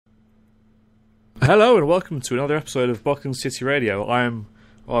Hello and welcome to another episode of Boxing City Radio. I am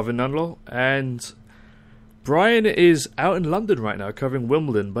Ivan Nunlaw and Brian is out in London right now covering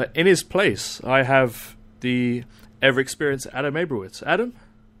Wimbledon, but in his place I have the ever-experienced Adam Abrowitz. Adam,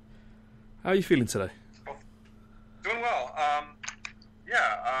 how are you feeling today? Doing well.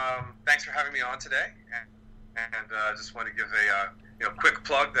 Thanks for having me on today, and just want to give a quick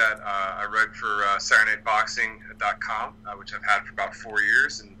plug that I wrote for SaturdayNightBoxing.com, which I've had for about 4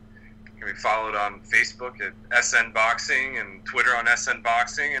 years, and can be followed on Facebook at SN Boxing and Twitter on SN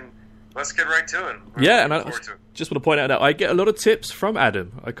Boxing, and let's get right to it. Yeah, and I just want to point out that I get a lot of tips from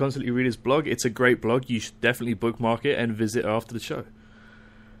Adam. I constantly read his blog. It's a great blog. You should definitely bookmark it and visit after the show.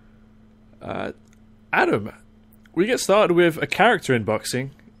 Adam, we get started with a character in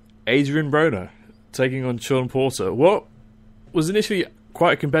boxing, Adrien Broner, taking on Shawn Porter. What was initially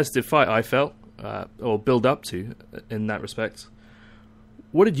quite a competitive fight, I felt, or build up to in that respect.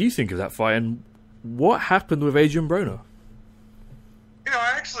 What did you think of that fight, and what happened with Adrien Broner? You know,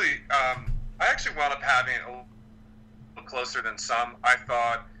 I actually wound up having it a little closer than some. I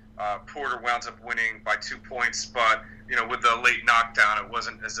thought Porter wound up winning by 2 points, but with the late knockdown, it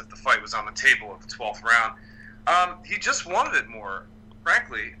wasn't as if the fight was on the table at the 12th round. He just wanted it more,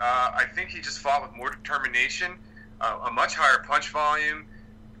 frankly. I think he just fought with more determination, a much higher punch volume.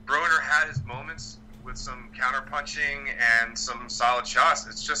 Broner had his moments with some counter punching and some solid shots.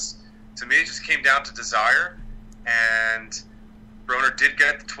 It's just, to me, it just came down to desire, and Broner did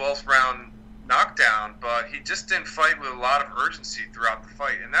get the 12th round knockdown, but he just didn't fight with a lot of urgency throughout the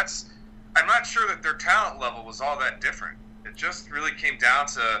fight, and I'm not sure that their talent level was all that different. It just really came down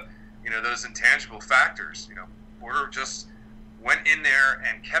to, those intangible factors. Porter just went in there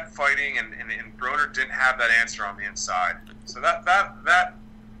and kept fighting, and Broner didn't have that answer on the inside. So that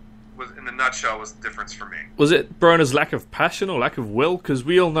was, in the nutshell, was the difference for me. Was it Broner's lack of passion or lack of will? Because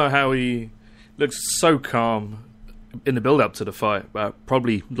we all know how he looks so calm in the build-up to the fight.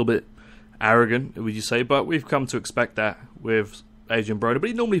 Probably a little bit arrogant, would you say? But we've come to expect that with Adrien Broner. But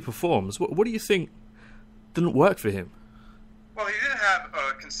he normally performs. What do you think didn't work for him? Well, he didn't have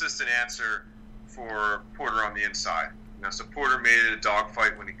a consistent answer for Porter on the inside. So Porter made it a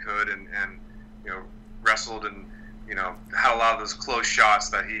dogfight when he could, and wrestled and had a lot of those close shots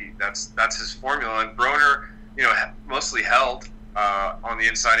that's his formula. And Broner, mostly held on the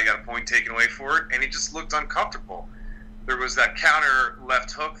inside. He got a point taken away for it, and he just looked uncomfortable. There was that counter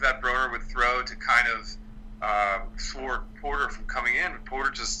left hook that Broner would throw to kind of thwart Porter from coming in. But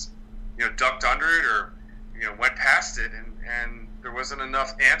Porter just ducked under it or went past it, and there wasn't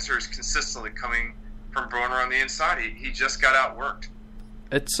enough answers consistently coming from Broner on the inside. He just got outworked.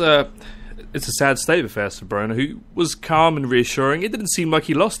 It's a sad state of affairs for Broner, who was calm and reassuring. It didn't seem like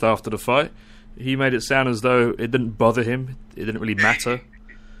he lost after the fight. He made it sound as though it didn't bother him. It didn't really matter.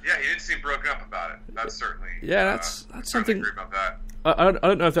 He didn't seem broken up about it. That's certainly. Yeah, that's something. Agree about that. I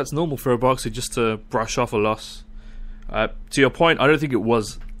don't know if that's normal for a boxer just to brush off a loss. To your point, I don't think it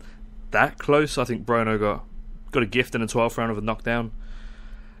was that close. I think Broner got a gift in the 12th round of a knockdown.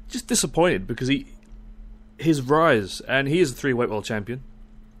 Just disappointed because his rise, and he is a 3-weight world champion,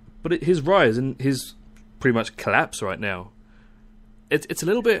 but his rise and his pretty much collapse right now, it's a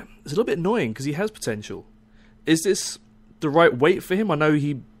little bit annoying because he has potential. Is this the right weight for him? I know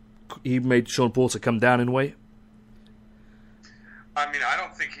he made Shawn Porter come down in weight. I mean, I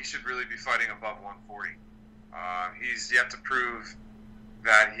don't think he should really be fighting above 140. He's yet to prove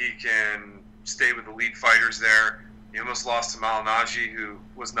that he can stay with elite fighters there. He almost lost to Malignaggi, who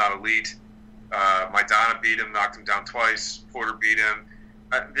was not elite. Maidana beat him, knocked him down twice. Porter beat him.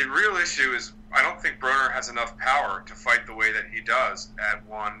 The real issue is I don't think Broner has enough power to fight the way that he does at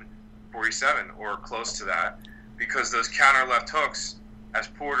 147 or close to that, because those counter left hooks, as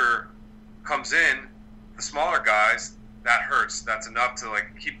Porter comes in, the smaller guys, that hurts. That's enough to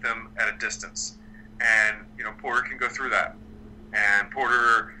keep them at a distance. And Porter can go through that. And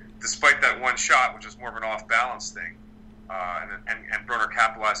Porter, despite that one shot, which was more of an off-balance thing, and Broner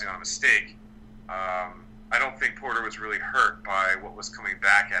capitalizing on a mistake, I don't think Porter was really hurt by what was coming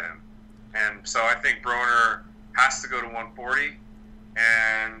back at him. And so I think Broner has to go to 140,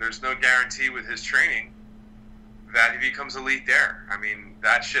 and there's no guarantee with his training that he becomes elite there. I mean,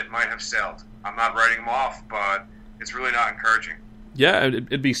 that shit might have sailed. I'm not writing him off, but it's really not encouraging. Yeah,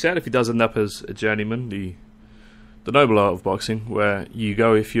 it'd be sad if he does end up as a journeyman, the noble art of boxing, where you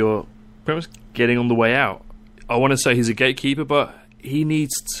go if you're pretty much getting on the way out. I want to say he's a gatekeeper, but he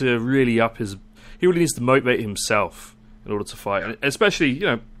needs to really he really needs to motivate himself in order to fight. And especially,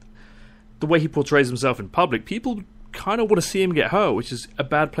 the way he portrays himself in public, people kind of want to see him get hurt, which is a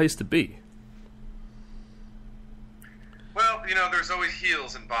bad place to be. Well, there's always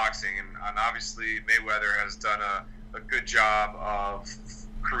heels in boxing, and obviously Mayweather has done a good job of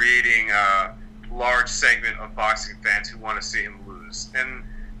creating a large segment of boxing fans who want to see him lose. And,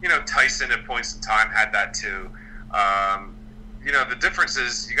 Tyson at points in time had that too. The difference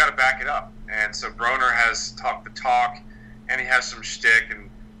is you got to back it up. And so Broner has talked the talk, and he has some shtick, and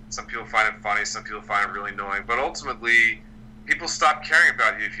some people find it funny, some people find it really annoying. But ultimately, people stop caring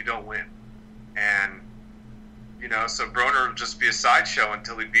about you if you don't win. And, so Broner will just be a sideshow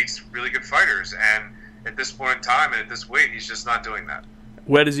until he beats really good fighters. And at this point in time and at this weight, he's just not doing that.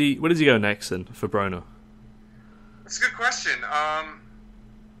 Where does he go next then for Broner? That's a good question.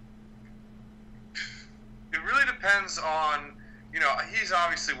 It really depends on, he's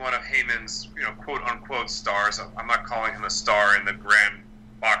obviously one of Heyman's, quote unquote stars. I'm not calling him a star in the grand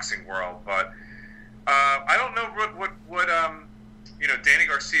boxing world, but I don't know what Danny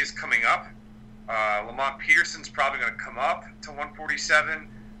Garcia is coming up. Lamont Peterson's probably going to come up to 147.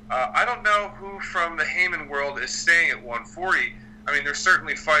 I don't know who from the Heyman world is staying at 140. I mean, there's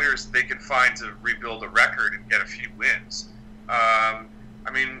certainly fighters they can find to rebuild a record and get a few wins. I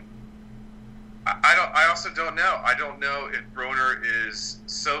also don't know. I don't know if Broner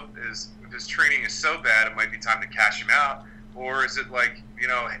if his training is so bad it might be time to cash him out, or is it like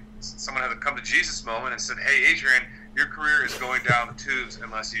someone had a come to Jesus moment and said, "Hey, Adrien, your career is going down the tubes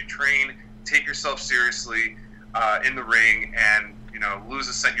unless you train, take yourself seriously in the ring, and lose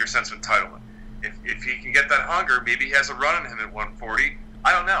your sense of entitlement." If he can get that hunger, maybe he has a run on him at 140.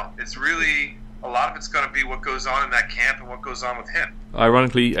 I don't know. It's really, a lot of it's going to be what goes on in that camp and what goes on with him.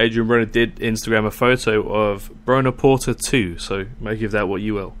 Ironically, Adrien Broner did Instagram a photo of Broner Porter 2, so make of that what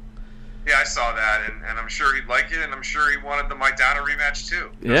you will. Yeah, I saw that, and I'm sure he'd like it, and I'm sure he wanted the Maidana rematch too.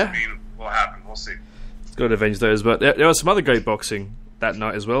 Doesn't mean will happen. We'll see. It's got to avenge those, but there was some other great boxing that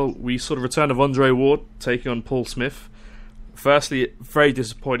night as well. We saw the return of Andre Ward taking on Paul Smith. Firstly, very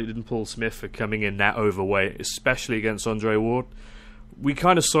disappointed in Paul Smith for coming in that overweight, especially against Andre Ward. We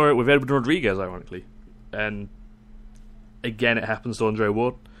kind of saw it with Edwin Rodriguez, ironically. And again, it happens to Andre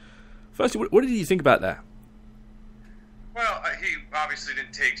Ward. Firstly, what did you think about that? Well, he obviously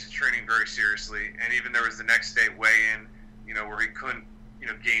didn't take his training very seriously. And even there was the next day weigh-in, where he couldn't,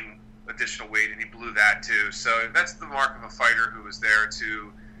 gain additional weight, and he blew that too. So that's the mark of a fighter who was there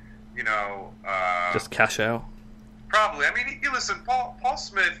to, just cash out. Probably. I mean, listen, Paul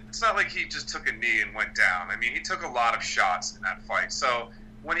Smith, it's not like he just took a knee and went down. I mean, he took a lot of shots in that fight. So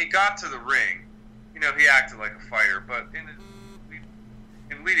when he got to the ring, he acted like a fighter. But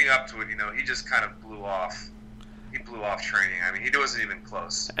in leading up to it, he just kind of blew off. He blew off training. I mean, he wasn't even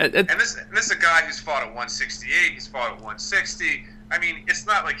close. And this is a guy who's fought at 168. He's fought at 160. I mean, it's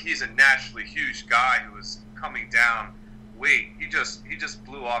not like he's a naturally huge guy who is coming down weight. He just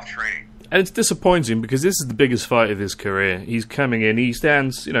blew off training. And it's disappointing because this is the biggest fight of his career. He's coming in. He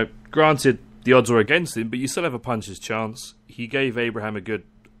stands, granted the odds were against him, but you still have a puncher's chance. He gave Abraham a good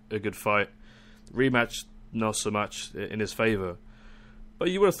fight. Rematch, not so much in his favour. But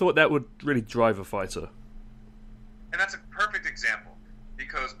you would have thought that would really drive a fighter. And that's a perfect example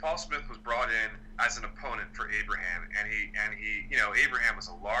because Paul Smith was brought in as an opponent for Abraham, and he Abraham was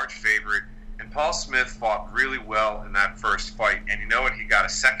a large favorite. And Paul Smith fought really well in that first fight. And you know what? He got a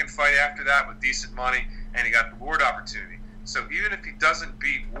second fight after that with decent money, and he got the Ward opportunity. So even if he doesn't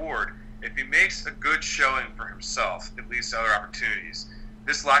beat Ward, if he makes a good showing for himself, at least other opportunities,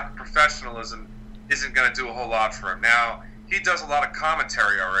 this lack of professionalism isn't going to do a whole lot for him. Now, he does a lot of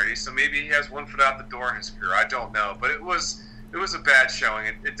commentary already, so maybe he has one foot out the door in his career. I don't know. But it was a bad showing.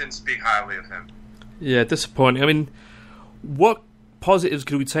 It didn't speak highly of him. Yeah, disappointing. I mean, what positives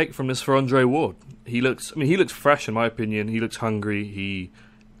could we take from this for Andre Ward? He looks fresh in my opinion. He looks hungry.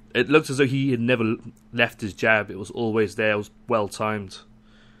 It looks as though he had never left his jab. It was always there. It was well timed.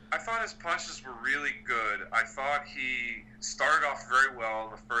 I thought his punches were really good. I thought he started off very well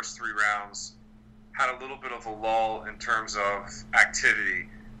in the first 3 rounds, had a little bit of a lull in terms of activity,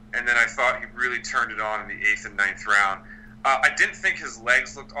 and then I thought he really turned it on in the 8th and 9th round. I didn't think his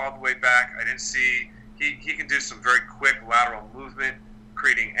legs looked all the way back. I didn't see... He can do some very quick lateral movement,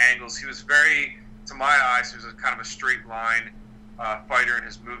 creating angles. He was very, to my eyes, he was a kind of a straight line fighter in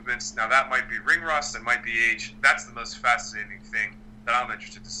his movements. Now that might be ring rust, it might be age. That's the most fascinating thing that I'm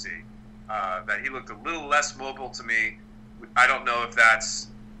interested to see. That he looked a little less mobile to me. I don't know if that's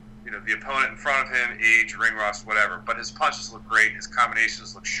the opponent in front of him, age, ring rust, whatever. But his punches look great. His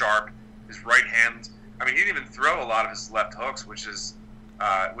combinations look sharp. His right hand. I mean, he didn't even throw a lot of his left hooks, which is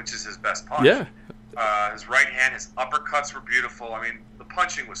his best punch. Yeah. His right hand, his uppercuts were beautiful. I mean, the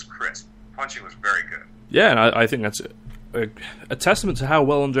punching was crisp. Punching was very good. Yeah, and I think that's a testament to how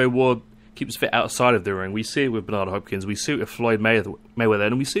well Andre Ward keeps fit outside of the ring. We see it with Bernard Hopkins, we see it with Floyd Mayweather,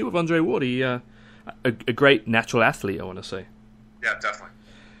 and we see it with Andre Ward. He a great natural athlete, I want to say. Yeah, definitely.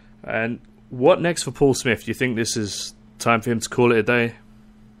 And what next for Paul Smith? Do you think this is time for him to call it a day?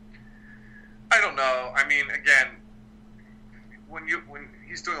 I don't know. I mean, again, when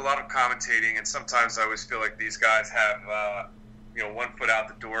he's doing a lot of commentating, and sometimes I always feel like these guys have one foot out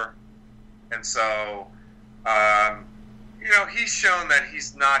the door, and so he's shown that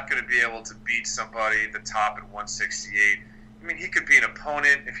he's not going to be able to beat somebody at the top at 168. I mean, he could be an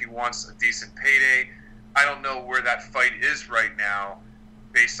opponent if he wants a decent payday. I don't know where that fight is right now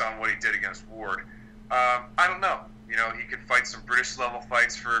based on what he did against Ward. I don't know. He could fight some British-level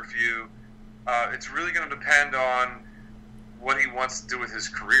fights for a few. It's really going to depend on what he wants to do with his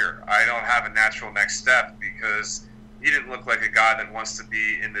career. I don't have a natural next step because he didn't look like a guy that wants to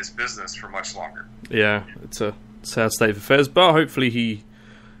be in this business for much longer. Yeah, it's a sad state of affairs, but hopefully he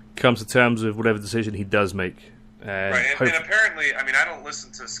comes to terms with whatever decision he does make. Right, and apparently, I mean, I don't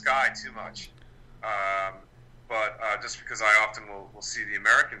listen to Sky too much, but just because I often will see the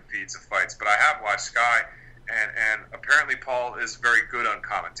American feeds of fights, but I have watched Sky, and apparently Paul is very good on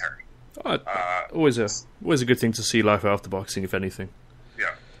commentary. Always a good thing to see life after boxing, if anything.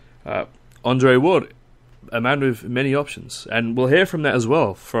 Yeah. Andre Ward, a man with many options, and we'll hear from that as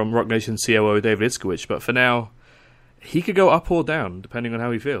well from RocNation COO David Itskowitch. But for now, he could go up or down depending on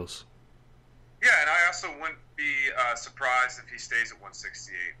how he feels. Yeah, and I also wouldn't be surprised if he stays at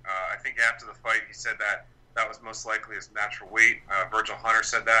 168. I think after the fight, he said that was most likely his natural weight. Virgil Hunter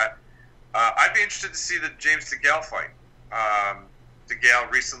said that. I'd be interested to see the James DeGale fight.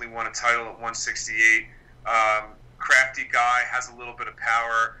 DeGale recently won a title at 168. Crafty guy, has a little bit of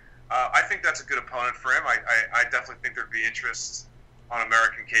power. I think that's a good opponent for him. I definitely think there'd be interest on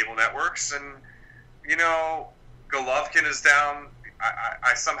American cable networks. And, Golovkin is down.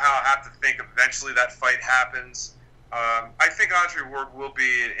 I somehow have to think eventually that fight happens. I think Andre Ward will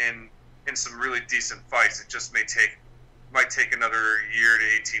be in some really decent fights. It just might take another year to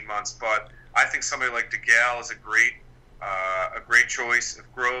 18 months. But I think somebody like DeGale is a great choice. If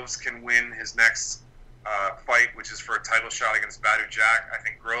Groves can win his next fight, which is for a title shot against Badu Jack, I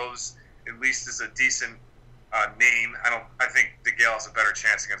think Groves at least is a decent name. I think DeGale has a better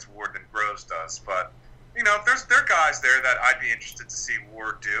chance against Ward than Groves does. But there are guys there that I'd be interested to see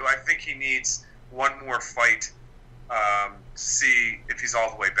Ward do. I think he needs one more fight to see if he's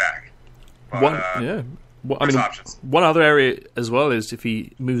all the way back. But, options. One other area as well is if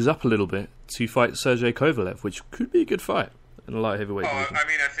he moves up a little bit to fight Sergey Kovalev, which could be a good fight in a light heavyweight division. I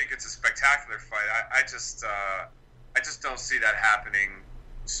mean, I think it's a spectacular fight. I just don't see that happening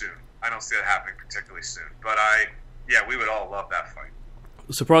soon. I don't see that happening particularly soon. But we would all love that fight.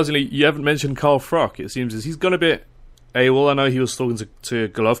 Surprisingly, you haven't mentioned Carl Froch. It seems as he's gone a bit AWOL. I know he was talking to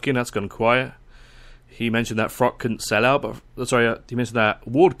Golovkin. That's gone quiet. He mentioned that Froch couldn't sell out, he mentioned that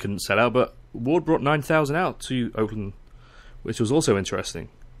Ward couldn't sell out, but Ward brought 9,000 out to Oakland, which was also interesting.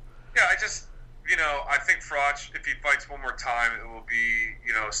 Yeah, I think Froch, if he fights one more time, it will be,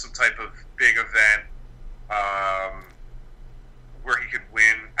 some type of big event where he could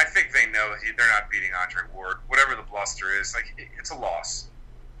win. I think they know they're not beating Andre Ward. Whatever the bluster is, it's a loss.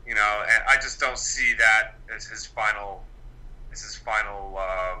 And I just don't see that as his final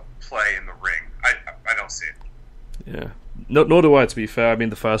play in the ring. I don't see it. Yeah. Nor do I, to be fair. I mean,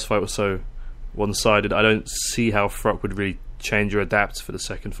 the first fight was so one-sided. I don't see how Froch would really change or adapt for the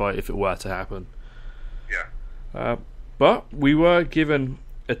second fight if it were to happen. Yeah. But we were given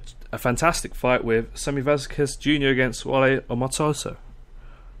a fantastic fight with Sammy Vasquez Jr. against Wale Omotoso.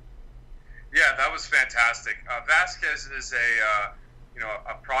 Yeah, that was fantastic. Vasquez is a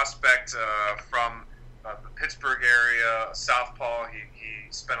prospect from the Pittsburgh area, southpaw. He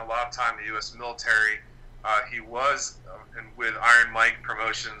spent a lot of time in the U.S. military. He was with Iron Mike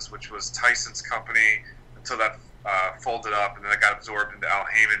Promotions, which was Tyson's company, until that folded up, and then it got absorbed into Al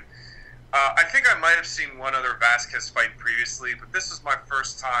Heyman. I think I might have seen one other Vasquez fight previously, but this was my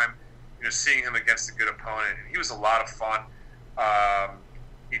first time, seeing him against a good opponent, and he was a lot of fun.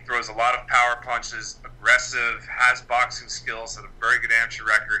 He throws a lot of power punches, aggressive, has boxing skills, had a very good amateur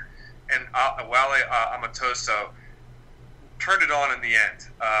record, and Wale Omotoso turned it on in the end.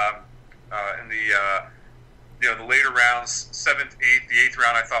 In the later rounds, 7th, 8th, the 8th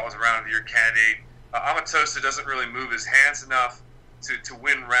round I thought was a round of the year candidate. Omotoso doesn't really move his hands enough to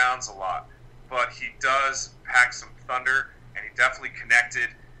win rounds a lot, but he does pack some thunder, and he definitely connected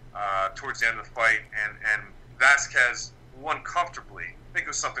towards the end of the fight, and Vasquez won comfortably. I think it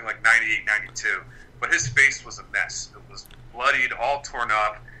was something like 98-92, but his face was a mess. It was bloodied, all torn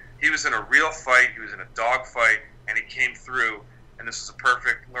up. He was in a real fight. He was in a dog fight, and he came through, and this was a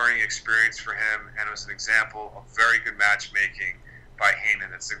perfect learning experience for him, and it was an example of very good matchmaking by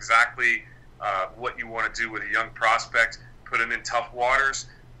Heyman. It's exactly what you want to do with a young prospect. Put him in tough waters.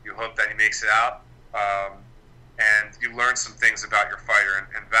 You hope that he makes it out, and you learn some things about your fighter.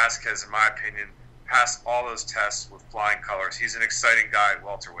 And Vasquez, in my opinion, passed all those tests with flying colors. He's an exciting guy at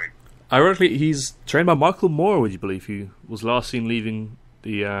welterweight. Ironically, he's trained by Michael Moore, would you believe? He was last seen leaving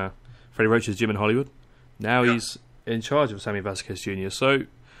the Freddie Roach's gym in Hollywood. Now he's in charge of Sammy Vasquez Jr. So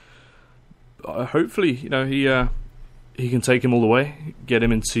hopefully, he can take him all the way, get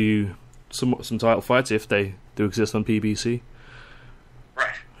him into some title fights if they do exist on PBC.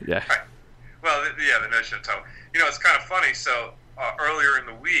 Right. Yeah. Right. Well, the no-show title. It's kind of funny. So earlier in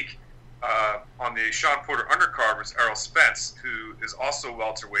the week, on the Shawn Porter undercard was Errol Spence, who is also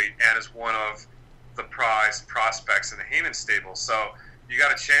welterweight and is one of the prized prospects in the Heyman stable. So you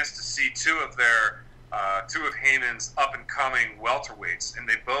got a chance to see two of Heyman's up-and-coming welterweights, and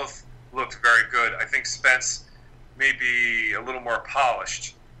they both looked very good. I think Spence may be a little more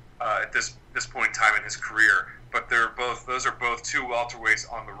polished at this point in time in his career, but those are both two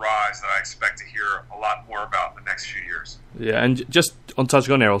welterweights on the rise that I expect to hear a lot more about in the next few years. Yeah, and just on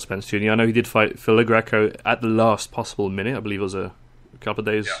touching on Errol Spence Jr., I know he did fight Phil Greco at the last possible minute. I believe it was a couple of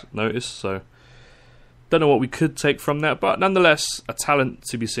days' notice, so don't know what we could take from that, but nonetheless, a talent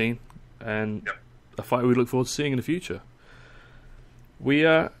to be seen, and a fight we look forward to seeing in the future. We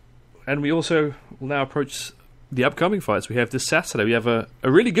also will now approach the upcoming fights. We have this Saturday. We have a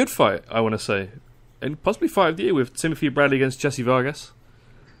really good fight, I want to say, and possibly fight of the year with Timothy Bradley against Jesse Vargas.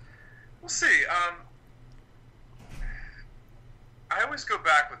 We'll see. I always go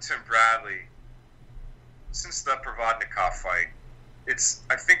back with Tim Bradley since the Provodnikov fight.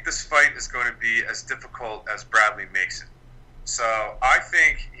 I think this fight is going to be as difficult as Bradley makes it. So I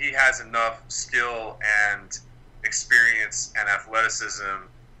think he has enough skill and experience and athleticism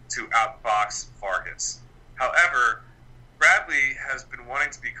to outbox Vargas. However, Bradley has been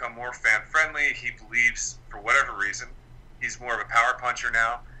wanting to become more fan-friendly. He believes, for whatever reason, he's more of a power puncher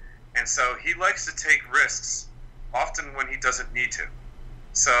now. And so he likes to take risks, often when he doesn't need to.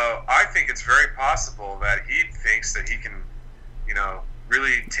 So I think it's very possible that he thinks that he can,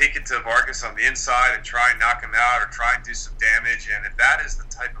 really take it to Vargas on the inside and try and knock him out or try and do some damage. And if that is the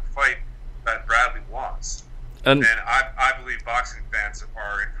type of fight that Bradley wants, then I believe boxing fans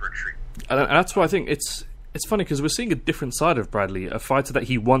are in for a treat. And that's why I think it's funny, because we're seeing a different side of Bradley, a fighter that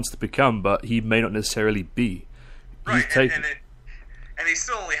he wants to become, but he may not necessarily be. Right, and he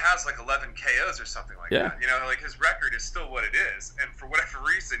still only has like 11 KOs or something like that. His record is still what it is, and for whatever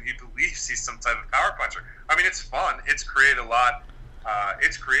reason, he believes he's some type of power puncher. I mean, it's fun. It's created a lot.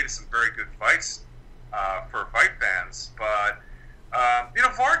 It's created some very good fights for fight fans, but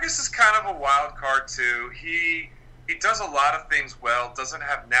Vargas is kind of a wild card too. He does a lot of things well. Doesn't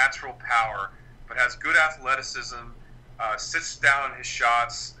have natural power, but has good athleticism. Sits down on his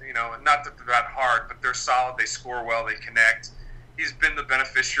shots. Not that they're that hard, but they're solid. They score well. They connect. He's been the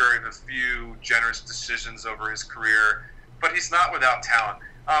beneficiary of a few generous decisions over his career, but he's not without talent.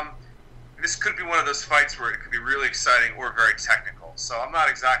 This could be one of those fights where it could be really exciting or very technical. So I'm not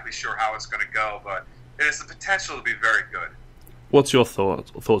exactly sure how it's going to go, but it has the potential to be very good. What's your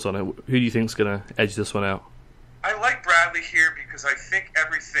thoughts on it? Who do you think is going to edge this one out? I like Bradley here because I think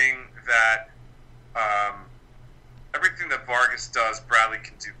everything that Vargas does, Bradley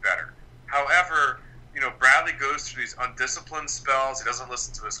can do better. However, Bradley goes through these undisciplined spells. He doesn't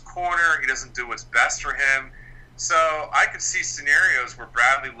listen to his corner. He doesn't do what's best for him. So I could see scenarios where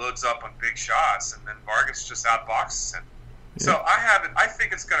Bradley loads up on big shots and then Vargas just outboxes him. Yeah. So I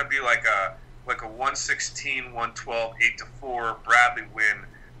think it's going to be like a 116, 112, 8-4 Bradley win,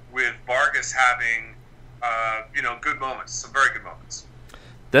 with Vargas having good moments, some very good moments.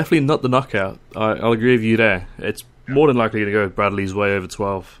 Definitely not the knockout. I'll agree with you there. It's more than likely going to go Bradley's way over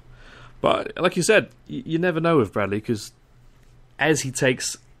 12. But like you said, you never know with Bradley, because as he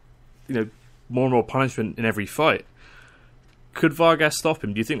takes, more and more punishment in every fight, could Vargas stop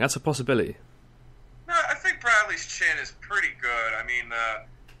him? Do you think that's a possibility? No, I think Bradley's chin is pretty good. I mean,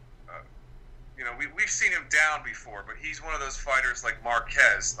 we've seen him down before, but he's one of those fighters like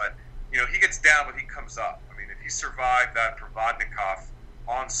Marquez that, he gets down but he comes up. I mean, if he survived that Provodnikov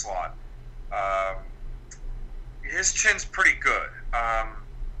onslaught, his chin's pretty good.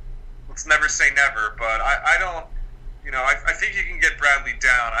 Let's never say never, but I don't. I think you can get Bradley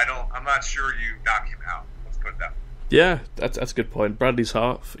down. I'm not sure you knock him out. Let's put it that way. Yeah, that's a good point. Bradley's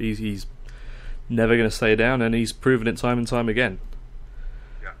heart, he's never going to stay down, and he's proven it time and time again.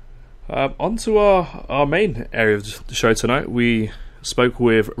 Yeah. On to our main area of the show tonight. We spoke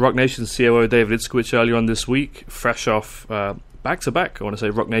with RocNation COO David Itskowitch earlier on this week, fresh off back-to-back, I want to say,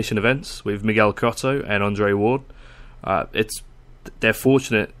 RocNation events with Miguel Cotto and Andre Ward. They're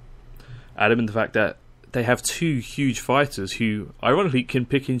fortunate, Adam, in the fact that they have two huge fighters who, ironically, can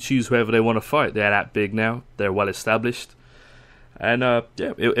pick and choose whoever they want to fight. They're that big now. They're well established. And,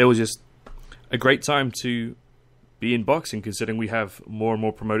 it was just a great time to be in boxing, considering we have more and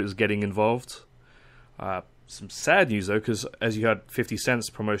more promoters getting involved. Some sad news, though, because as you heard, 50 Cent's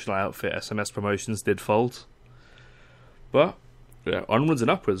promotional outfit, SMS Promotions, did fold. But, yeah, onwards and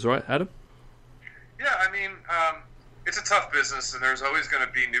upwards, right, Adam? Yeah, I mean, it's a tough business, and there's always going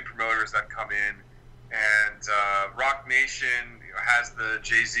to be new promoters that come in. And RocNation has the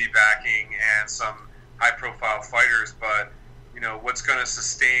Jay-Z backing and some high-profile fighters, but what's going to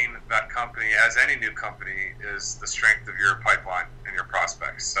sustain that company, as any new company, is the strength of your pipeline and your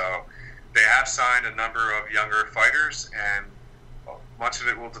prospects. So they have signed a number of younger fighters, and much of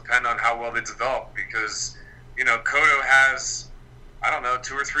it will depend on how well they develop, because Cotto has,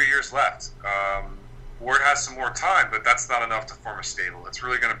 2 or 3 years left. Ward has some more time, but that's not enough to form a stable. It's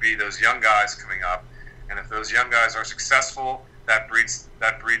really going to be those young guys coming up, and if those young guys are successful, that breeds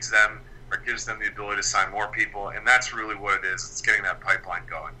them, or gives them the ability to sign more people, and that's really what it is. It's getting that pipeline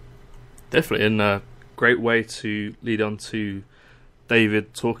going. Definitely, and a great way to lead on to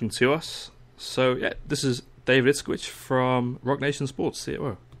David talking to us. So, yeah, this is David Itskowitch from RocNation Sports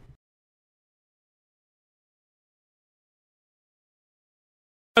COO.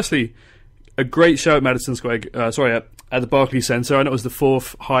 Firstly, a great show at Madison Square. At the Barclays Center. I know it was the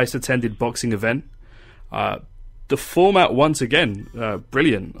 4th highest attended boxing event. The format, once again,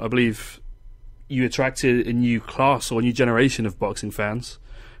 brilliant. I believe you attracted a new class or a new generation of boxing fans.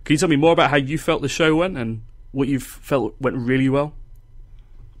 Can you tell me more about how you felt the show went and what you felt went really well?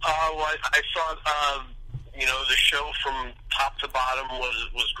 Well, I thought, the show from top to bottom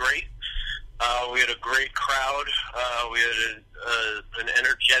was great. We had a great crowd. We had an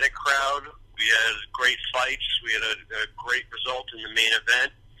energetic crowd. We had great fights. We had a great result in the main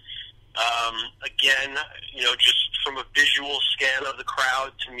event. Again, just from a visual scan of the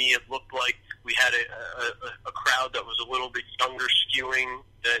crowd, to me it looked like we had a crowd that was a little bit younger skewing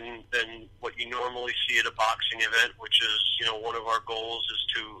than what you normally see at a boxing event, which is, one of our goals is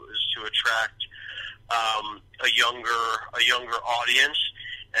to attract a younger audience.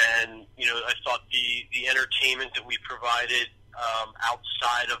 And, I thought the entertainment that we provided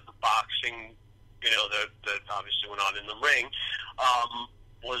outside of the boxing, that obviously went on in the ring,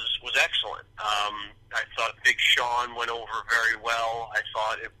 was excellent. I thought Big Shawn went over very well. I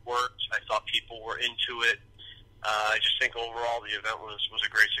thought it worked. I thought people were into it. I just think overall the event was a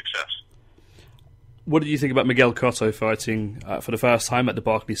great success. What did you think about Miguel Cotto fighting for the first time at the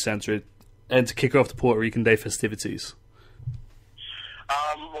Barclays Center and to kick off the Puerto Rican Day festivities?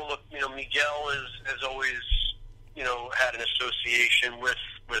 Well, look, Miguel has always, had an association with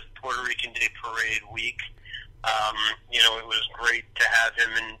Puerto Rican Day Parade Week. It was great to have him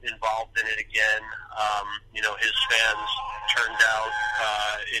involved in it again. His fans turned out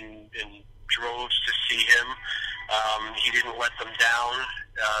in droves to see him. He didn't let them down.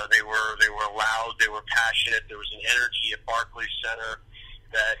 They were loud. They were passionate. There was an energy at Barclays Center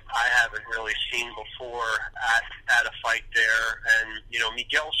that I haven't really seen before at a fight there. And,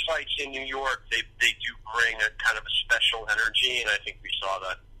 Miguel's fights in New York, they do bring a kind of a special energy, and I think we saw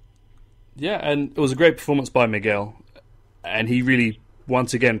that. Yeah, and it was a great performance by Miguel, and he really,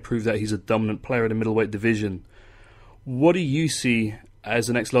 once again, proved that he's a dominant player in the middleweight division. What do you see as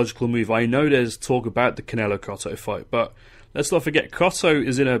the next logical move? I know there's talk about the Canelo-Cotto fight, but let's not forget, Cotto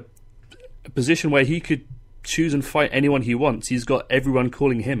is in a position where he could choose and fight anyone he wants. He's got everyone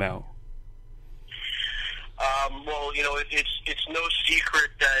calling him out. Well, it's no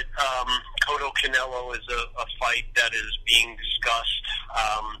secret that Cotto Canelo is a fight that is being discussed.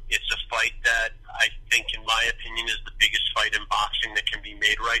 It's a fight that I think, in my opinion, is the biggest fight in boxing that can be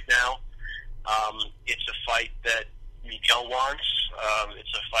made right now. It's a fight that Miguel wants.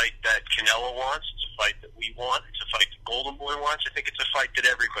 It's a fight that Canelo wants. It's a fight that we want. It's a fight that Golden Boy wants. I think it's a fight that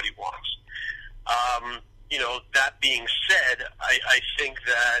everybody wants. That being said, I think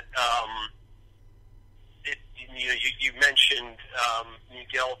that you mentioned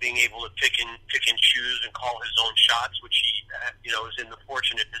Miguel being able to pick and choose and call his own shots, which he is in the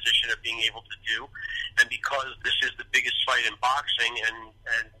fortunate position of being able to do. And because this is the biggest fight in boxing,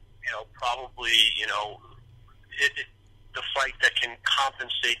 and probably the fight that can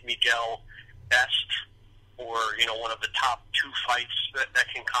compensate Miguel best, or one of the top 2 fights that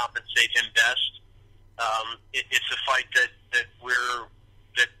can compensate him best. It's a fight that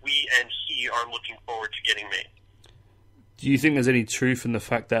we and he are looking forward to getting made. Do you think there's any truth in the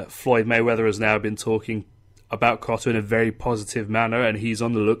fact that Floyd Mayweather has now been talking about Cotto in a very positive manner, and he's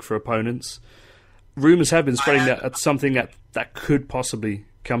on the look for opponents. Rumours have been spreading that that's something that could possibly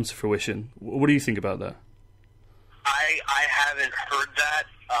come to fruition. What do you think about that? I haven't heard that,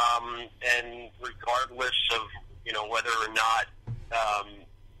 and regardless of whether or not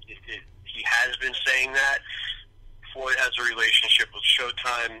he has been saying that, Floyd has a relationship with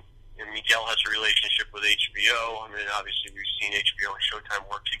Showtime, and Miguel has a relationship with HBO. I mean, obviously we've seen HBO and Showtime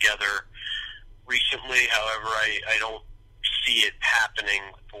work together recently. However, I don't see it happening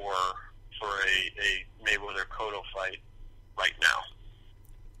for a Mayweather Cotto fight right now.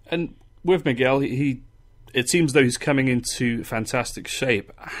 And with Miguel, it seems though he's coming into fantastic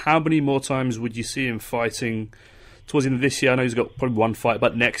shape. How many more times would you see him fighting towards the end of this year? I know he's got probably one fight,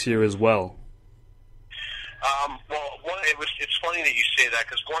 but next year as well. It's funny that you say that,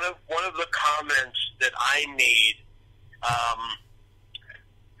 because one of the comments that I made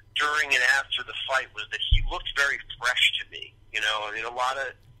during and after the fight was that he looked very fresh to me. I mean, a lot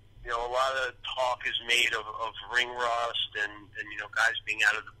of talk is made of ring rust and guys being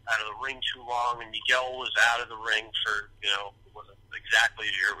out of the ring too long. And Miguel was out of the ring for it wasn't exactly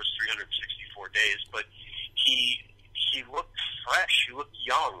a year; it was 364 days. But he looked fresh. He looked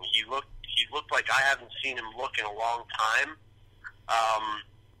young. He looked like I haven't seen him look in a long time.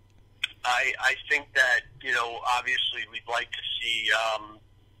 I think that obviously we'd like to see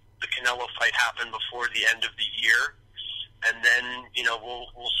the Canelo fight happen before the end of the year. And then,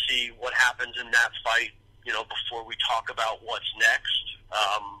 we'll see what happens in that fight, before we talk about what's next.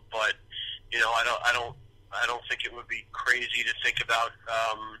 But, I don't think it would be crazy to think about,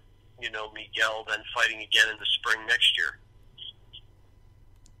 Miguel then fighting again in the spring next year.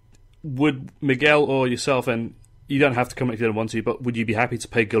 Would Miguel or yourself, and you don't have to comment if you don't want to, but would you be happy to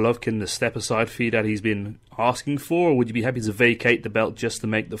pay Golovkin the step-aside fee that he's been asking for, or would you be happy to vacate the belt just to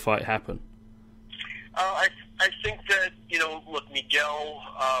make the fight happen? I think that, look, Miguel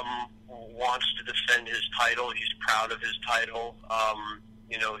wants to defend his title. He's proud of his title.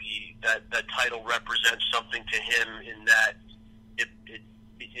 That title represents something to him in that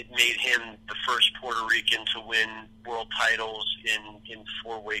it made him the first Puerto Rican to win world titles in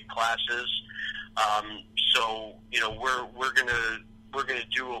 4 weight classes. So we're gonna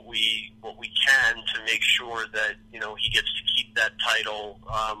do what we can to make sure that he gets to keep that title.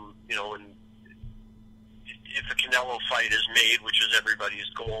 And if a Canelo fight is made, which is everybody's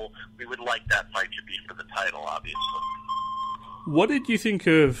goal, we would like that fight to be for the title, obviously. What did you think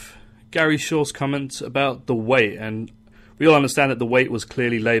of Gary Shaw's comments about the weight? And we all understand that the weight was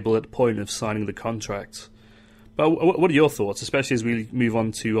clearly labelled at the point of signing the contract. But what are your thoughts, especially as we move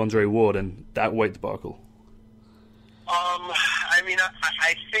on to Andre Ward and that weight debacle? I mean,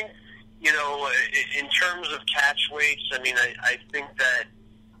 I think, in terms of catch weights, I mean, I think that,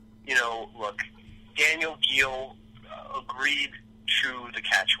 look, Daniel Gill agreed to the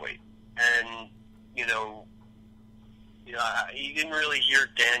catch weight, and you didn't really hear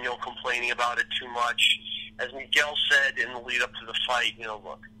Daniel complaining about it too much. As Miguel said in the lead up to the fight,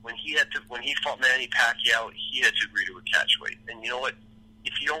 look, when he fought Manny Pacquiao, he had to agree to a catch weight, and you know what?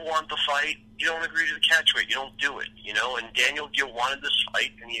 If you don't want the fight, you don't agree to the catch weight. You don't do it, And Daniel Gill wanted this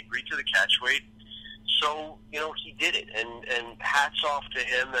fight, and he agreed to the catch weight. So, he did it, and hats off to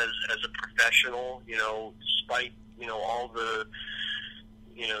him as a professional, despite, all the,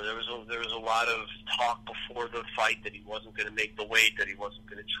 there was a lot of talk before the fight that he wasn't going to make the weight, that he wasn't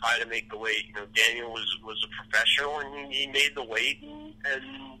going to try to make the weight. Daniel was a professional, and he made the weight, and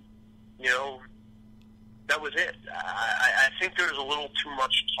that was it. I think there's a little too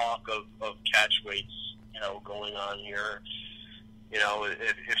much talk of catch weights, going on here.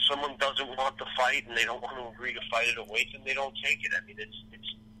 If someone doesn't want the fight and they don't want to agree to fight at a weight, then they don't take it. I mean, it's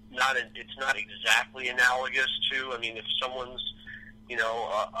not exactly analogous to. I mean, if someone's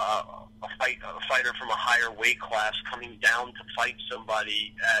a fighter from a higher weight class coming down to fight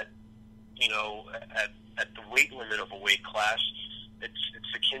somebody at the weight limit of a weight class,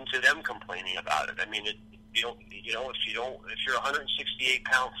 it's akin to them complaining about it. I mean, if you're a 168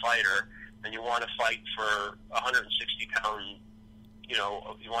 pound fighter and you want to fight for 160 pound.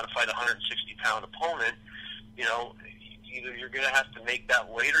 You want to fight a 160-pound opponent, either you're going to have to make that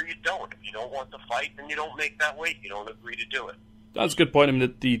weight or you don't. If you don't want the fight, then you don't make that weight. You don't agree to do it. That's a good point. I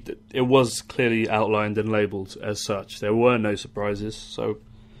mean, it was clearly outlined and labelled as such. There were no surprises. So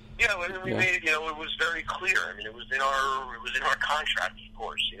we made it. It was very clear. I mean, it was in our contract, of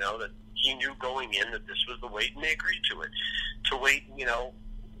course. That he knew going in that this was the weight, and they agreed to it. To wait until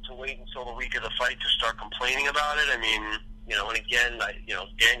the week of the fight to start complaining about it. I mean. And again,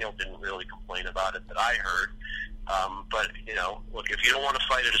 Daniel didn't really complain about it that I heard. But, look, if you don't want to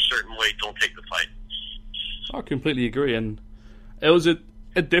fight at a certain weight, don't take the fight. I completely agree, and it was a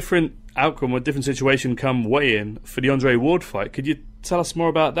different outcome, a different situation come weigh-in for the Andre Ward fight. Could you tell us more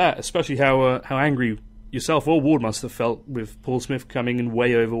about that, especially how angry yourself or Ward must have felt with Paul Smith coming in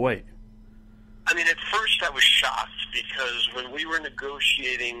way overweight? I mean, at first I was shocked because when we were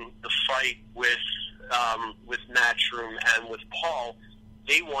negotiating the fight with Matchroom and with Paul,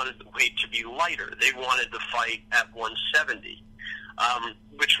 they wanted the weight to be lighter. They wanted the fight at 170,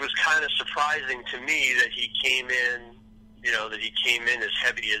 which was kind of surprising to me that he came in, as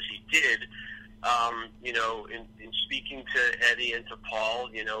heavy as he did. In speaking to Eddie and to Paul,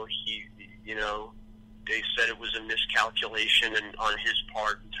 they said it was a miscalculation on his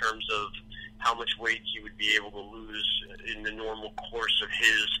part in terms of how much weight he would be able to lose in the normal course of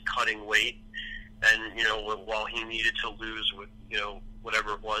his cutting weight. And, while he needed to lose,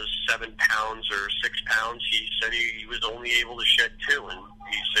 whatever it was, 7 pounds or 6 pounds, he said he was only able to shed 2. And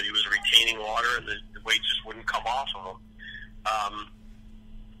he said he was retaining water and the weight just wouldn't come off of him.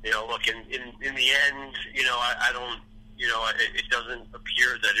 Look, in the end, I don't, it doesn't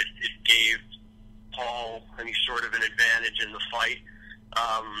appear that it gave Paul any sort of an advantage in the fight.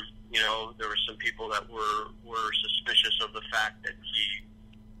 There were some people that were suspicious of the fact that he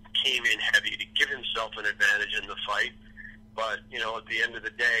came in heavy to give himself an advantage in the fight. But, at the end of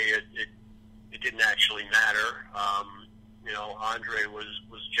the day, it didn't actually matter. Andre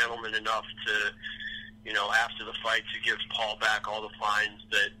was gentleman enough to, after the fight, to give Paul back all the fines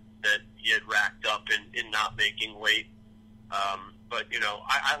that he had racked up in not making weight. But,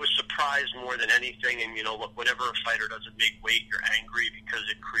 I was surprised more than anything. And, look, whenever a fighter doesn't make weight, you're angry because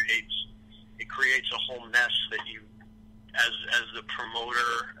it creates a whole mess that you, as the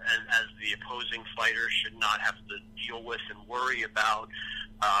promoter and as the opposing fighter, should not have to deal with and worry about.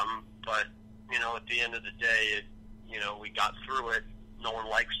 But, at the end of the day, we got through it. No one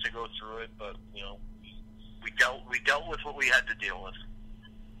likes to go through it, but, we dealt with what we had to deal with.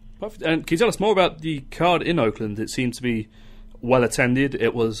 Perfect. And can you tell us more about the card in Oakland? It seemed to be well attended.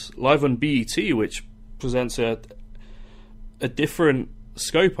 It was live on BET, which presents a different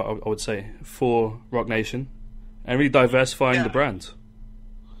scope, I would say, for RocNation, and really diversifying the brand.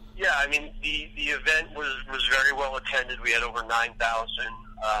 Yeah, I mean, the event was very well attended. We had over 9,000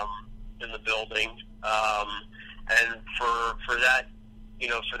 in the building, and for that,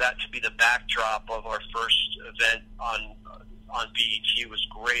 for that to be the backdrop of our first event on BET was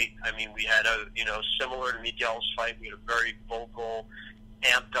great. I mean, we had similar to Miguel's fight, we had a very vocal,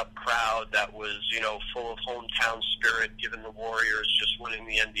 amped up crowd that was, full of hometown spirit, given the Warriors just winning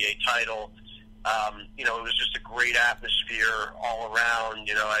the NBA title. It was just a great atmosphere all around.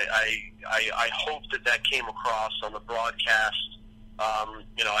 I hope that came across on the broadcast.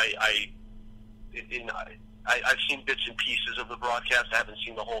 I've seen bits and pieces of the broadcast. I haven't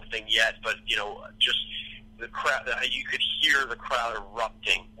seen the whole thing yet, but just the crowd. You could hear the crowd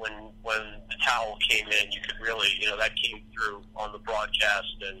erupting when the towel came in. You could really, that came through on the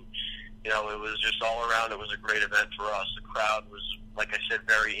broadcast, and it was just all around. It was a great event for us. The crowd was, like I said,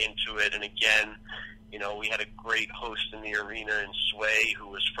 very into it, and again, we had a great host in the arena in Sway, who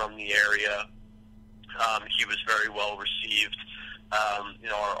was from the area. He was very well received.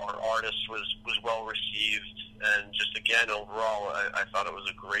 Our artist was well received, and just again, overall, I thought it was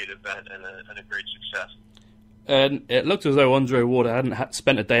a great event and a great success. And it looked as though Andre Ward hadn't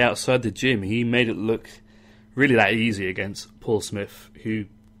spent a day outside the gym. He made it look really that easy against Paul Smith, who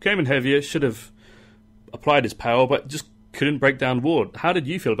came in heavier, should have applied his power, but just couldn't break down Ward. How did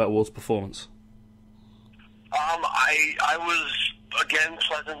you feel about Ward's performance? I was again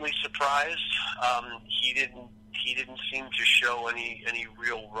pleasantly surprised. He didn't seem to show any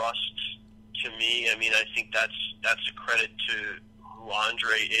real rust to me. I mean, I think that's a credit to who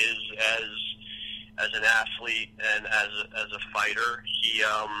Andre is as an athlete and as a fighter. He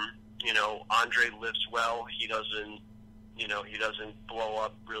Andre lifts well. He doesn't blow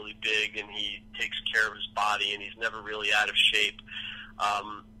up really big, and he takes care of his body, and he's never really out of shape.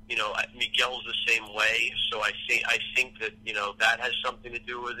 Miguel's the same way, so I think that that has something to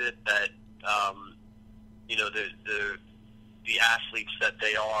do with it. That the athletes that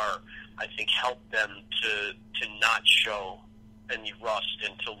they are, I think, help them to not show any rust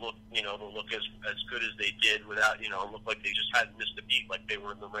and to look as good as they did without look like they just hadn't missed a beat, like they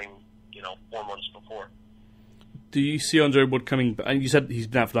were in the ring 4 months before. Do you see Andre Ward coming? And you said he's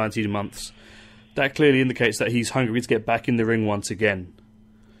been out for 19 months. That clearly indicates that he's hungry to get back in the ring once again.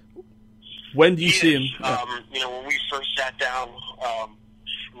 When do you see him? When we first sat down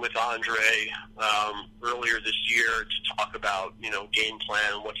with Andre earlier this year to talk about game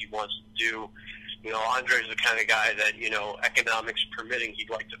plan and what he wants to do, Andre's the kind of guy that, economics permitting, he'd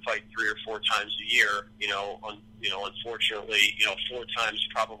like to fight 3 or 4 times a year. Unfortunately, 4 times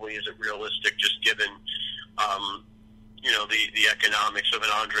probably isn't realistic, just given, the economics of an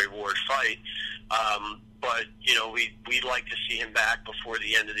Andre Ward fight. But we'd like to see him back before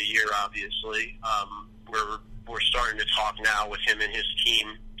the end of the year. Obviously, we're starting to talk now with him and his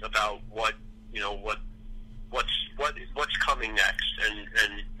team about what's coming next and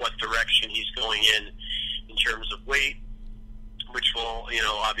what direction he's going in terms of weight, which will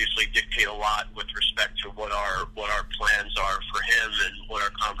obviously dictate a lot with respect to what our plans are for him and what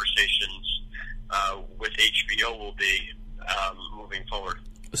our conversations with HBO will be moving forward.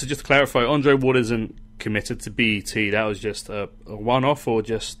 So just to clarify, Andre Ward isn't committed to BET. That was just a one-off, or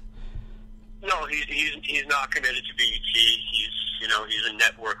just? No, he's not committed to BET. He's a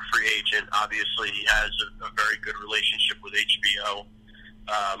network free agent. Obviously, he has a very good relationship with HBO,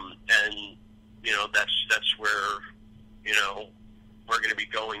 and that's where we're going to be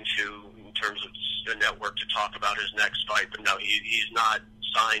going to in terms of the network to talk about his next fight. But no, he's not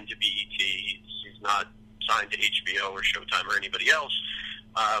signed to BET. He's not signed to HBO or Showtime or anybody else.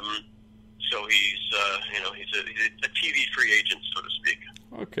 So he's a TV free agent, so to speak.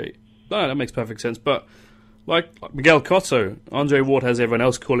 Okay, no, that makes perfect sense. But like Miguel Cotto, Andre Ward has everyone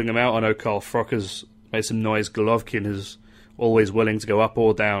else calling him out. I know Carl Frock has made some noise. Golovkin is always willing to go up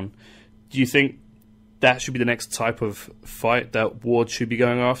or down. Do you think that should be the next type of fight that Ward should be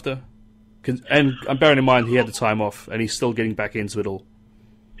going after? And I'm bearing in mind he had the time off and he's still getting back into it all.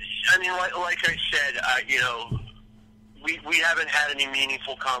 I mean, like I said, we haven't had any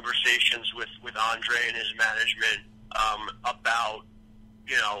meaningful conversations with Andre and his management about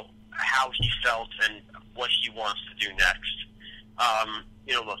how he felt and what he wants to do next.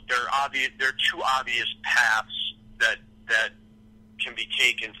 Look, there are 2 obvious paths that can be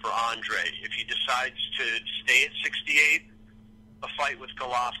taken for Andre. If he decides to stay at 68, a fight with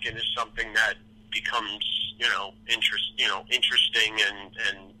Golovkin is something that becomes interesting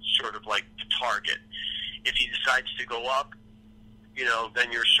and sort of like the target. If he decides to go up,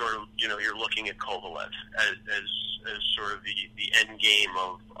 then you're sort of you're looking at Kovalev as sort of the end game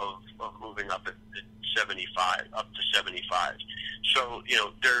of moving up at 75, up to 75. So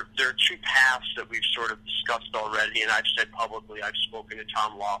there are 2 paths that we've sort of discussed already, and I've said publicly. I've spoken to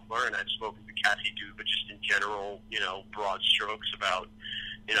Tom Loeffler and I've spoken to Kathy Duba, just in general, broad strokes about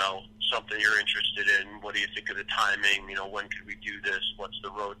something you're interested in. What do you think of the timing? When could we do this? What's the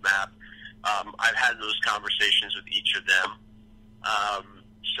roadmap? I've had those conversations with each of them.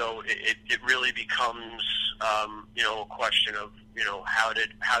 So it really becomes, a question of, how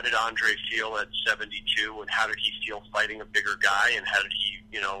did Andre feel at 72, and how did he feel fighting a bigger guy, and how did he,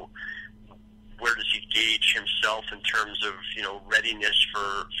 where does he gauge himself in terms of, readiness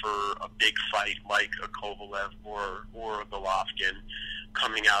for a big fight like a Kovalev or a Golovkin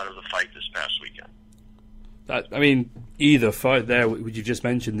coming out of the fight this past weekend. Either fight there, which you just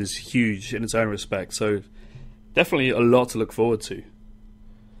mentioned, is huge in its own respect. So definitely a lot to look forward to.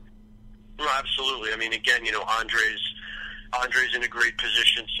 No, absolutely. Again, Andre's in a great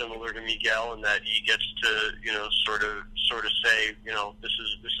position, similar to Miguel, in that he gets to, sort of say, this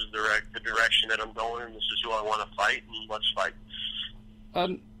is the direction that I'm going, and this is who I want to fight, and let's fight.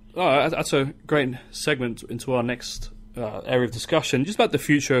 That's a great segment into our next area of discussion, just about the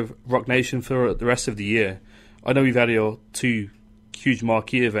future of RocNation for the rest of the year. I know we've had your 2 huge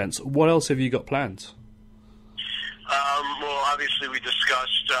marquee events. What else have you got planned? Well, obviously we discussed,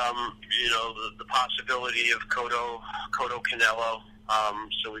 the possibility of Cotto Canelo.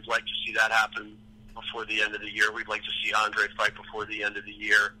 So we'd like to see that happen before the end of the year. We'd like to see Andre fight before the end of the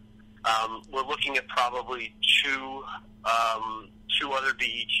year. We're looking at probably 2 other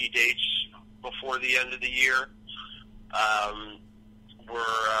BET dates before the end of the year.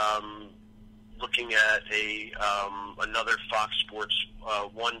 We're looking at another Fox Sports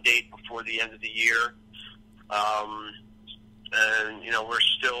 1 date before the end of the year. And we're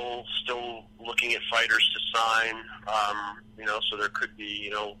still looking at fighters to sign. So there could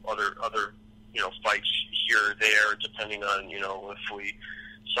be other fights here or there, depending on if we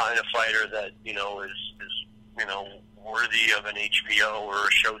sign a fighter that is worthy of an HBO or a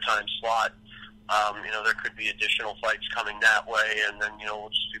Showtime slot. There could be additional fights coming that way, and then we'll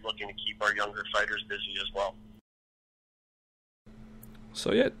just be looking to keep our younger fighters busy as well.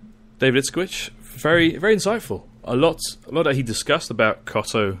 So yeah, David Itskowitch, very very insightful. A lot that he discussed about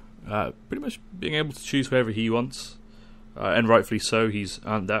Cotto, pretty much being able to choose whoever he wants, and rightfully so. He's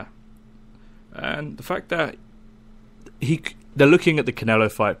earned that, and the fact that they're looking at the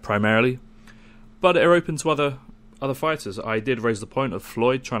Canelo fight primarily, but they're open to other fighters. I did raise the point of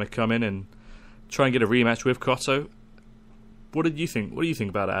Floyd trying to come in and try and get a rematch with Cotto. What did you think? What do you think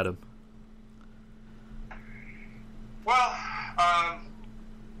about it, Adam? Well,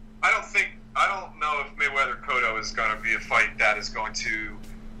 I don't know if Mayweather Cotto is going to be a fight that is going to.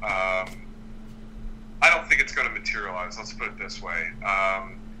 I don't think it's going to materialize. Let's put it this way.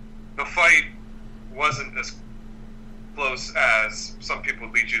 The fight wasn't as close as some people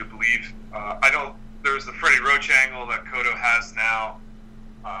lead you to believe. There's the Freddie Roach angle that Cotto has now.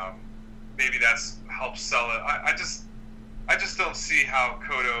 Maybe that's helped sell it. I just don't see how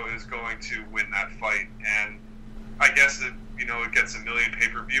Cotto is going to win that fight. And I guess it gets 1 million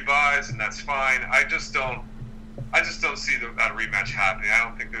pay-per-view buys, and that's fine. I just don't see that rematch happening. I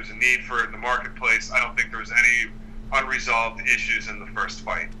don't think there's a need for it in the marketplace. I don't think there's any unresolved issues in the first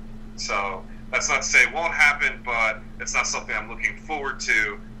fight. So that's not to say it won't happen, but it's not something I'm looking forward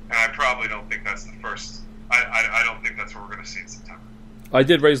to, and I probably don't think that's the first. I don't think that's what we're going to see in September. I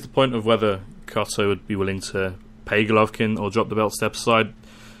did raise the point of whether Cotto would be willing to pay Golovkin or drop the belt step aside.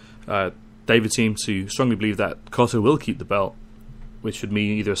 David seemed to strongly believe that Cotto will keep the belt, which would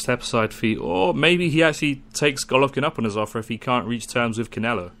mean either a step aside fee or maybe he actually takes Golovkin up on his offer if he can't reach terms with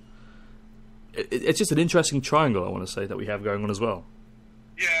Canelo. It's just an interesting triangle, I want to say, that we have going on as well.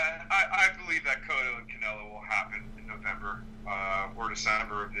 Yeah, I believe that Cotto and Canelo will happen in November or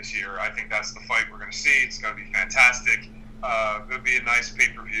December of this year. I think that's the fight we're going to see. It's going to be fantastic. It'll be a nice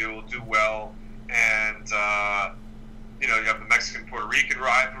pay-per-view. It'll do well. And, you have the Mexican-Puerto Rican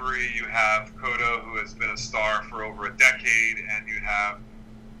rivalry. You have Cotto, who has been a star for over a decade. And you have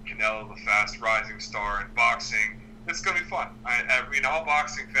Canelo, the fast-rising star in boxing. It's going to be fun. All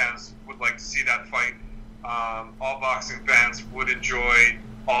boxing fans would like to see that fight. All boxing fans would enjoy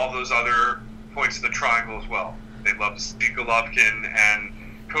all those other points of the triangle as well. They'd love to see Golovkin and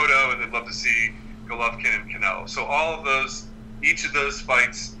Cotto, and they'd love to see Golovkin and Canelo. So each of those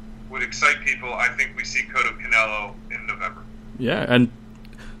fights would excite people. I think we see Cotto Canelo in November. Yeah, and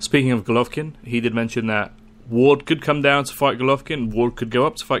speaking of Golovkin, he did mention that Ward could come down to fight Golovkin, Ward could go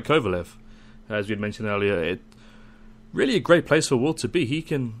up to fight Kovalev. As we had mentioned earlier, really a great place for Ward to be. He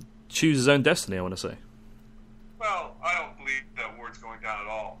can choose his own destiny, I want to say. Well, I don't believe that Ward's going down at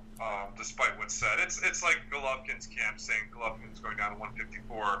all, despite what's said. It's like Golovkin's camp saying Golovkin's going down to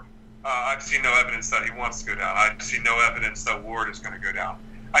 154. I've seen no evidence that he wants to go down. I've seen no evidence that Ward is going to go down.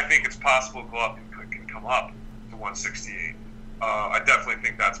 I think it's possible Golovkin can come up to 168. I definitely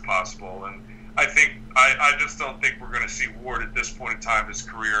think that's possible, and I just don't think we're going to see Ward at this point in time in his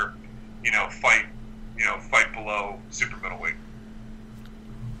career, fight below super middleweight.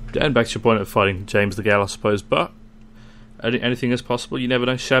 Getting back to your point of fighting James DeGale, I suppose, but anything is possible. You never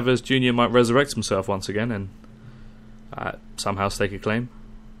know. Chavez Jr. might resurrect himself once again and somehow stake a claim.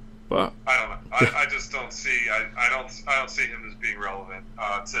 But I don't know. I just don't see. I don't see him as being relevant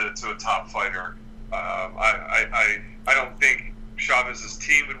to a top fighter. I don't think Chavez's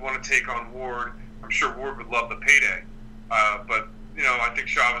team would want to take on Ward. I'm sure Ward would love the payday, but I think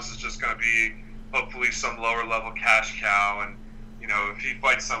Chavez is just going to be hopefully some lower level cash cow, and if he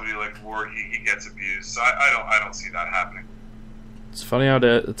fights somebody like Ward, he gets abused. So I don't see that happening. It's funny how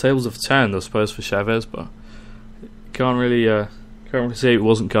the tables have turned, I suppose, for Chavez, but can't really say it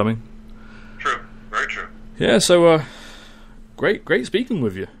wasn't coming. True, very true. Yeah, so great speaking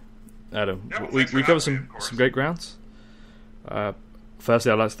with you, Adam. Yeah, we covered some great grounds.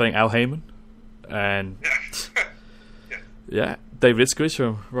 Firstly, I'd like to thank Al Heyman and David Itskowitch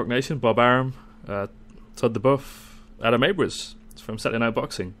from RocNation, Bob Arum, Todd DeBuff, Adam Abrams from Saturday Night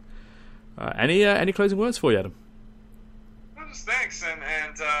Boxing. Any closing words for you, Adam? Well, just thanks, and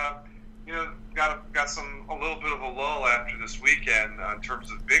got a little bit of a lull after this weekend in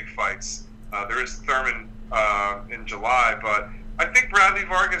terms of big fights. There is Thurman in July, but I think Bradley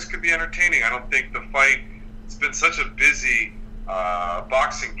Vargas could be entertaining. I don't think the fight. It's been such a busy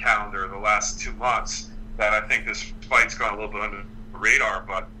boxing calendar the last 2 months that I think this fight's gone a little bit under the radar.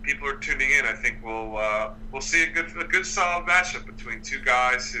 But people are tuning in. I think we'll see a good solid matchup between two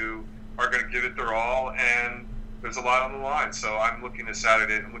guys who are going to give it their all, and there's a lot on the line. So I'm looking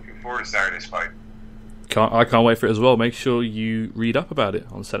forward to Saturday's fight. I can't wait for it as well. Make sure you read up about it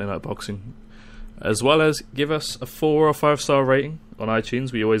on Saturday Night Boxing, as well as give us a 4 or 5 star rating on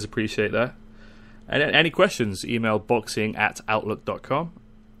iTunes. We always appreciate that. And any questions, email boxing@outlook.com.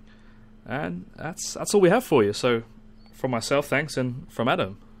 And that's all we have for you. So from myself, thanks, and from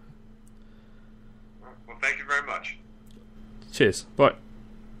Adam. Well, thank you very much. Cheers. Bye.